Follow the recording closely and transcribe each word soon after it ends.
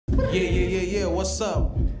Yeah, what's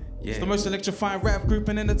up? It's the most electrifying rap group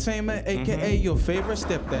in entertainment, aka your favorite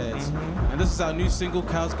stepdads. And this is our new single,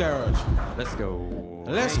 Kelz Garage. Let's go.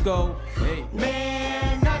 Let's go. Hey.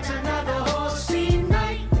 Man, not another whole scene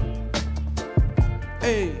night.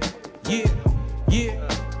 Hey, yeah.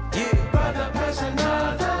 Brother, pass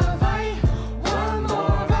another bite. One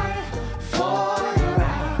more bite for the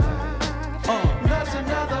ride. Not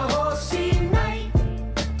another whole scene night.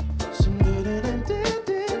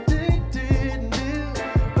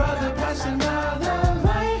 Brother, pass another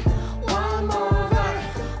bite. One more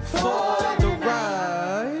bite for the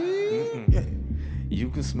ride. You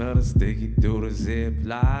can smell the sticky through the zip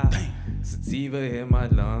line. Sativa in my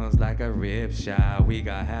lungs like a rib shot. We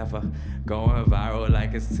got half a going viral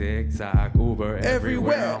like it's TikTok. Uber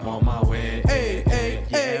everywhere. I'm on my way. Hey.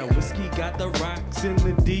 Whiskey got the rocks in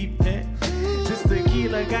the deep end. This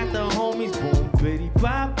tequila got the homies. Boom, bitty,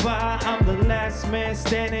 bye bye. I'm the last man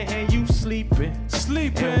standing and you sleeping.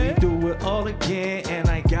 And we do it all again and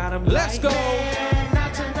I got him. Let's go. Man,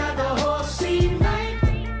 not another whole scene night.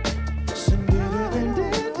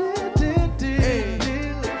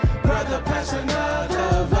 Brother, pass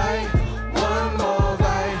another bite. One more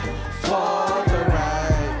bite for the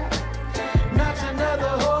ride. Not another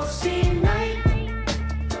whole scene night.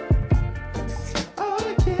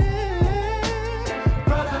 Oh yeah.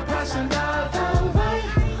 Brother, pass another bite.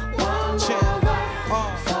 One more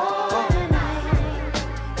bite for the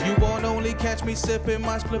night. You won't only catch me sipping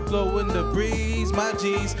my split blow in the breeze. My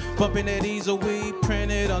G's bumping that easel we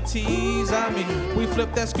printed on tees. I mean, we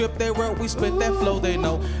flip that script they wrote, we spit that flow they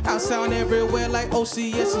know. I sound everywhere like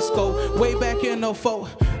OCS and SCO. Way back in 04,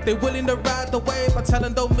 they willing to ride the wave. I tell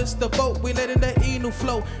them don't miss the boat. We letting that E-new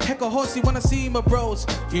flow. Heck a horsey when I see my bros.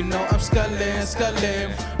 You know I'm scullin'.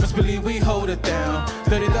 Just believe we hold it down.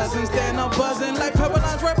 30 doesn't stand, I'm buzzing like purple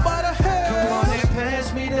lines right by the head. Come on and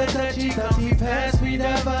pass me the touchy, pass me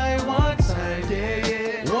that by one time,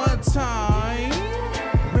 yeah. One time.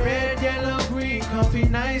 Red, yellow, green, comfy,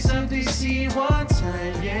 nice, empty, see one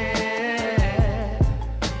time, yeah.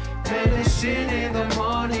 Medicine in the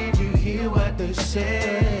morning, you hear what they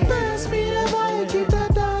say. Pass me the fire, keep the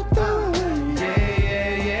doctor away.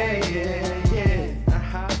 Yeah.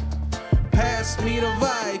 Pass me the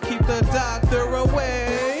vibe, keep the doctor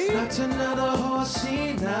away. Not another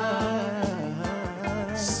horsey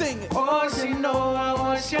night. Sing it. Horsey, no, I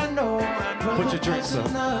want you know. Put your drinks up.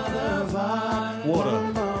 Water,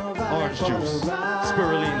 orange juice,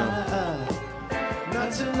 spirulina.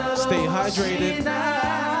 Stay hydrated.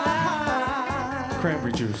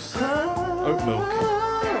 Cranberry juice, oat milk,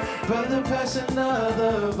 Brother, pass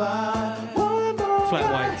another vibe. flat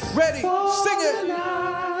whites. Ready, sing it.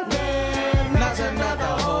 Not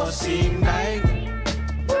another horsey night.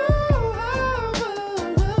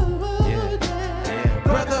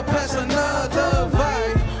 Brother, pass another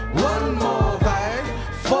vibe. One more vibe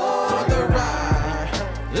for the ride.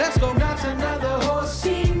 Let's go. Not another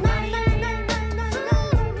horsey night.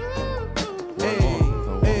 Hey,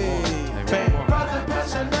 bang. Brother,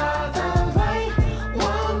 pass another vibe.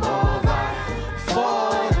 One more vibe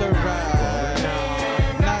For the ride.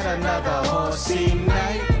 Not another horsey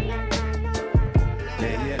night.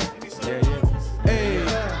 Yeah. Hey,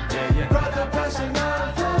 Brother, pass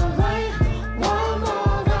another vibe. One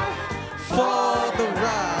more vibe for the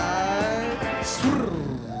ride.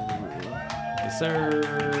 Yes, sir.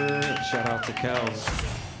 Shout out to Kelz.